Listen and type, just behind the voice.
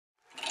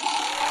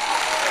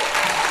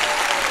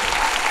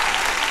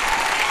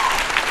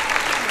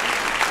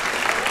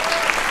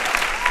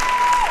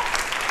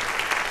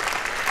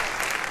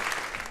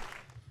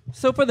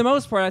So for the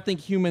most part, I think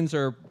humans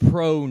are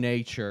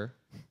pro-nature,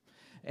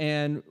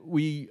 and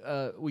we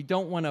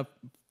don't want to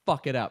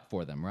fuck it up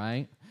for them,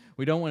 right?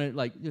 We don't want to,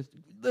 like,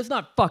 let's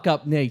not fuck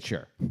up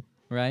nature,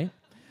 right?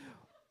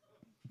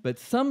 But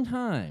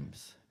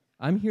sometimes,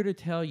 I'm here to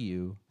tell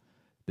you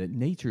that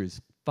nature is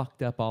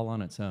fucked up all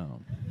on its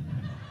own.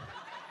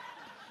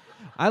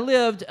 I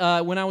lived,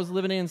 when I was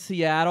living in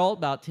Seattle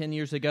about 10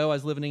 years ago, I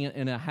was living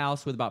in a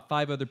house with about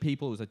 5 other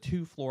people. It was a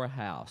 2-floor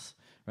house,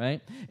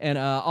 right? And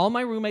all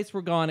my roommates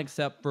were gone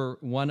except for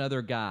one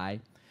other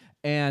guy.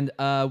 And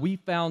we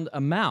found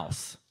a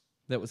mouse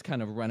that was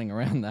kind of running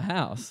around the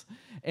house.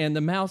 And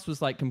the mouse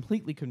was like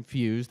completely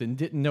confused and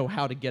didn't know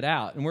how to get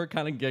out. And we're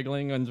kind of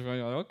giggling and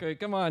going, okay,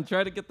 come on,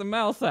 try to get the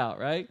mouse out,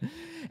 right?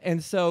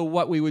 And so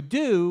what we would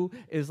do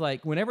is,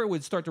 like, whenever it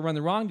would start to run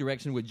the wrong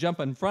direction, we'd jump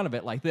in front of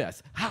it like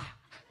this. Ha!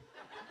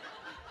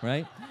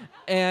 Right?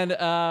 And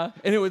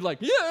it would, like,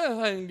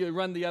 yeah, and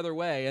run the other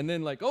way. And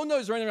then, like, oh no,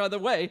 it's running the other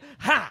way.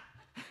 Ha!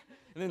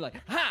 And then, like,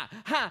 ha,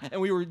 ha. And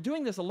we were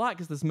doing this a lot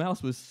because this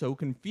mouse was so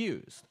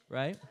confused,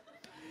 right?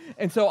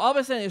 And so all of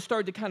a sudden, it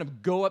started to kind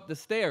of go up the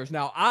stairs.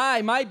 Now,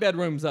 my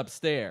bedroom's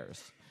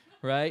upstairs,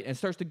 right? And it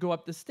starts to go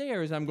up the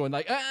stairs. And I'm going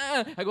like,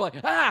 ah. I go like,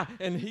 ah.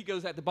 And he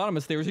goes at the bottom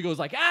of the stairs. He goes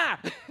like, ah.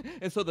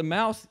 And so the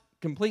mouse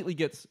completely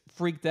gets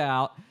freaked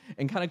out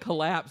and kind of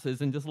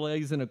collapses and just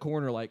lays in a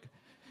corner like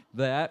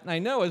that. And I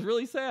know, it's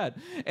really sad.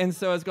 And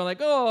so I was going like,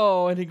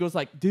 oh. And he goes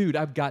like, dude,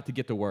 I've got to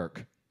get to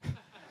work.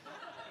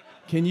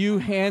 Can you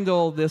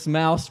handle this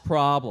mouse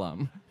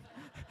problem?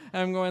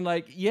 And I'm going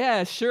like,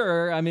 yeah,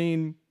 sure. I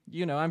mean,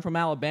 you know, I'm from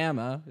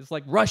Alabama. It's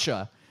like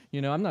Russia.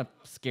 You know, I'm not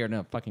scared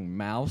of a fucking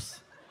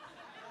mouse.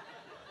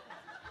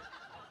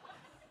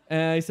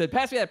 And he said,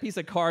 pass me that piece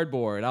of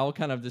cardboard. I'll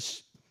kind of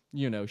just,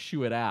 you know,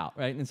 shoo it out,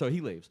 right? And so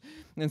he leaves.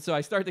 And so I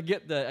start to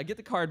get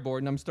the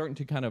cardboard, and I'm starting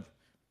to kind of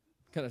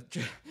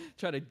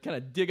try to kind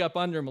of dig up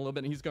under him a little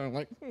bit, and he's going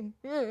like,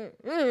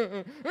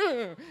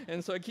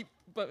 and so I keep,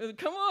 but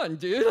come on,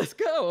 dude, let's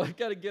go. I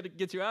gotta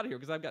get you out of here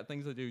because I've got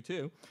things to do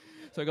too.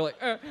 So I go like,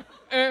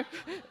 and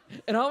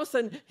all of a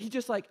sudden he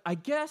just like, I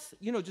guess,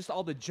 you know, just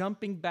all the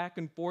jumping back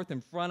and forth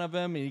in front of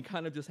him, and he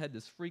kind of just had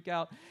this freak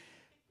out.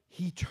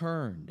 He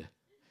turned.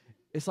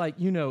 It's like,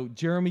 you know,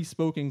 Jeremy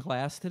spoke in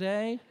class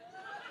today.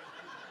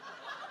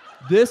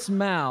 This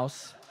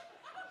mouse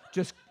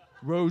just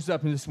rose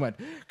up and just went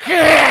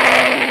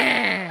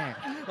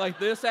like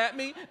this at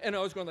me, and I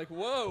was going like,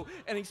 whoa,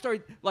 and he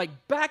started like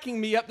backing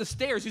me up the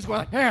stairs. He's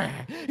going like,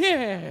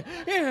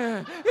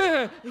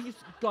 yeah. He's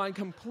gone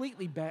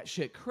completely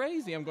batshit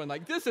crazy. I'm going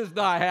like, this is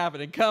not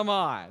happening, come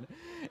on.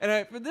 And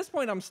at this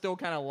point, I'm still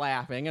kind of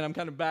laughing, and I'm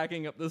kind of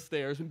backing up the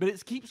stairs, but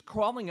it keeps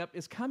crawling up,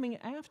 it's coming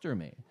after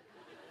me.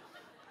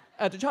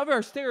 At the top of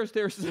our stairs,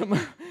 there's some,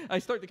 I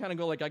start to kind of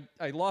go like,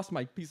 I lost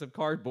my piece of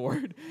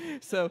cardboard.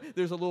 So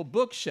there's a little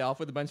bookshelf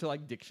with a bunch of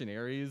like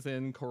dictionaries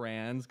and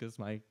Korans, because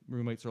my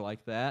roommates are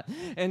like that.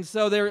 And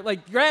so they're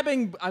like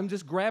I'm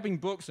just grabbing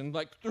books and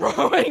like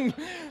throwing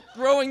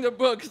the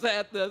books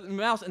at the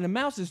mouse. And the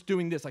mouse is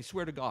doing this, I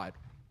swear to God.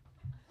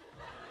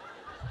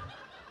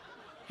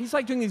 He's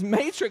like doing these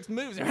matrix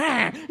moves.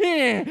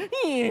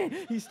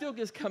 He still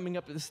gets coming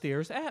up the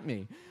stairs at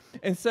me.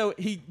 And so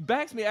he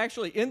backs me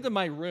actually into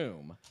my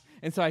room.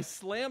 And so I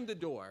slam the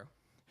door.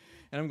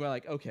 And I'm going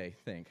like, okay,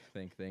 think.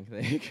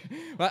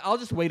 Well, I'll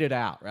just wait it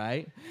out,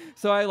 right?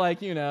 So I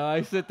like, you know,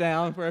 I sit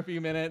down for a few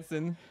minutes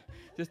and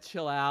just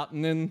chill out.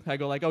 And then I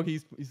go like, oh,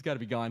 he's got to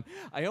be gone.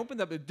 I opened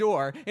up the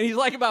door, and he's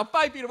like about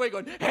 5 feet away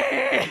going,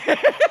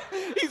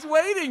 he's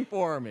waiting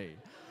for me.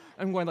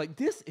 I'm going like,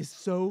 this is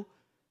so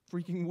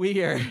freaking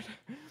weird.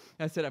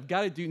 I said, I've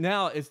got to do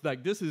now. It's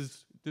like this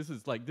is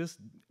like this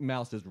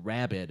mouse is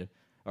rabid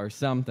or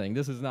something.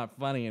 This is not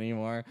funny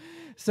anymore.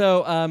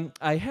 So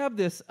I have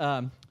this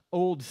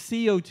old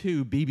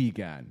CO2 BB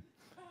gun.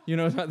 You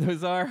know what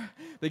those are?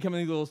 They come in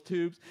these little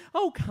tubes.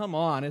 Oh, come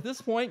on! At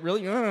this point,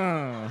 really?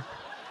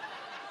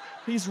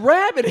 He's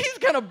rabid. He's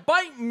gonna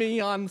bite me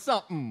on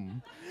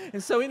something.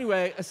 And so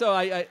anyway,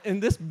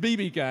 and this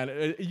BB gun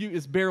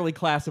is barely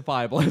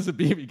classifiable as a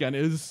BB gun.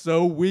 It is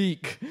so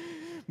weak.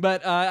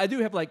 But I do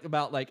have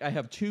I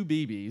have 2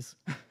 BBs.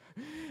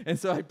 And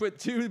so I put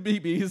 2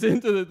 BBs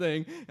into the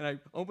thing, and I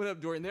open up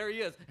the door, and there he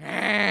is.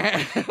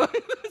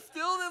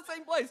 Still in the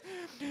same place.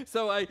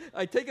 So I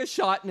take a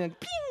shot, and then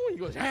pew, he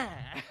goes,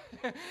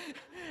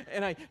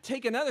 and I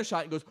take another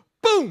shot, and it goes,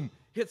 boom,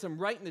 hits him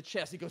right in the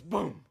chest. He goes,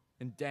 boom,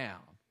 and down.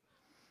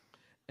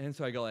 And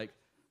so I go like,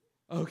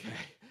 okay,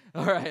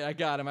 all right, I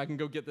got him. I can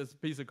go get this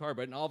piece of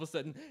cardboard. And all of a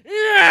sudden,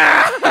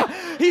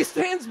 he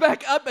stands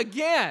back up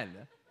again.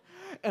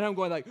 And I'm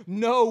going like,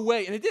 no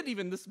way. And it didn't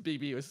even, this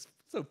BB was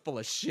so full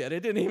of shit.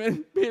 It didn't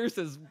even pierce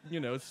his, you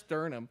know,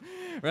 sternum,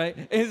 right?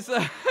 And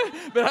so,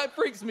 but that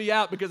freaks me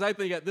out because I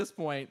think at this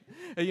point,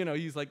 you know,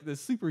 he's like this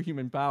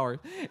superhuman power.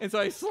 And so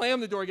I slam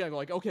the door again. I go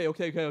like, okay,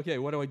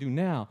 what do I do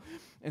now?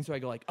 And so I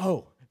go like,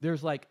 oh,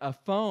 there's like a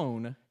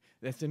phone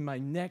that's in my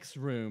next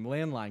room,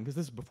 landline, because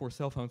this is before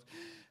cell phones.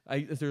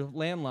 There's a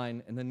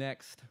landline in the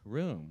next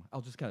room.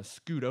 I'll just kind of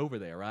scoot over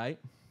there, right?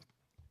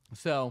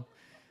 So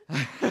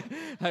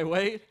I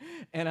wait,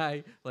 and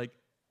I like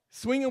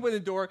swing open the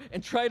door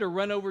and try to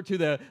run over to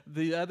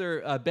the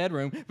other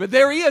bedroom. But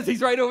there he is.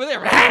 He's right over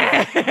there.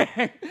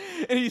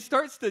 And he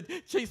starts to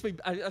chase me.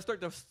 I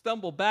start to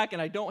stumble back,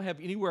 and I don't have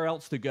anywhere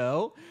else to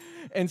go.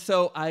 And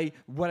so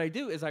what I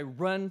do is I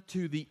run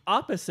to the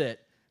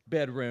opposite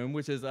bedroom,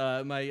 which is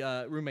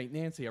my roommate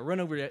Nancy. I run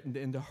over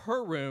into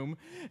her room,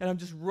 and I'm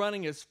just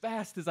running as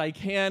fast as I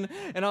can.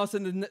 And all of a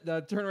sudden,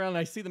 I turn around and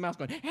I see the mouse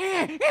going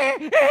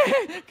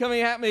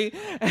coming at me,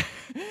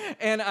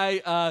 and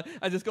I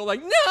just go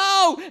like,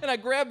 no! And I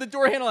grab the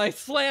door handle, and I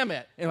slam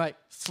it, and like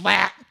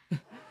slap,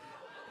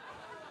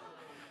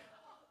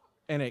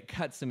 and it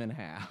cuts him in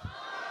half.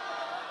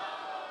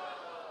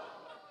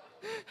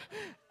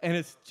 And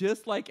it's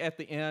just like at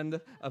the end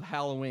of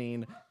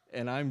Halloween,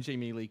 and I'm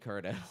Jamie Lee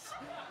Curtis.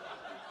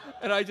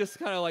 And I just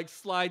kind of like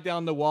slide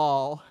down the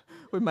wall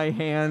with my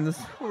hands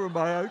over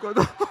my eyes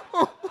going,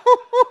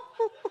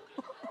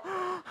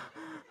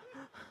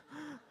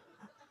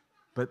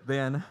 but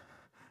then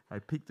I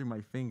peek through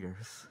my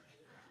fingers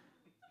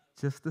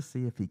just to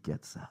see if he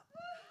gets up.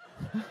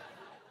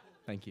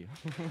 Thank you.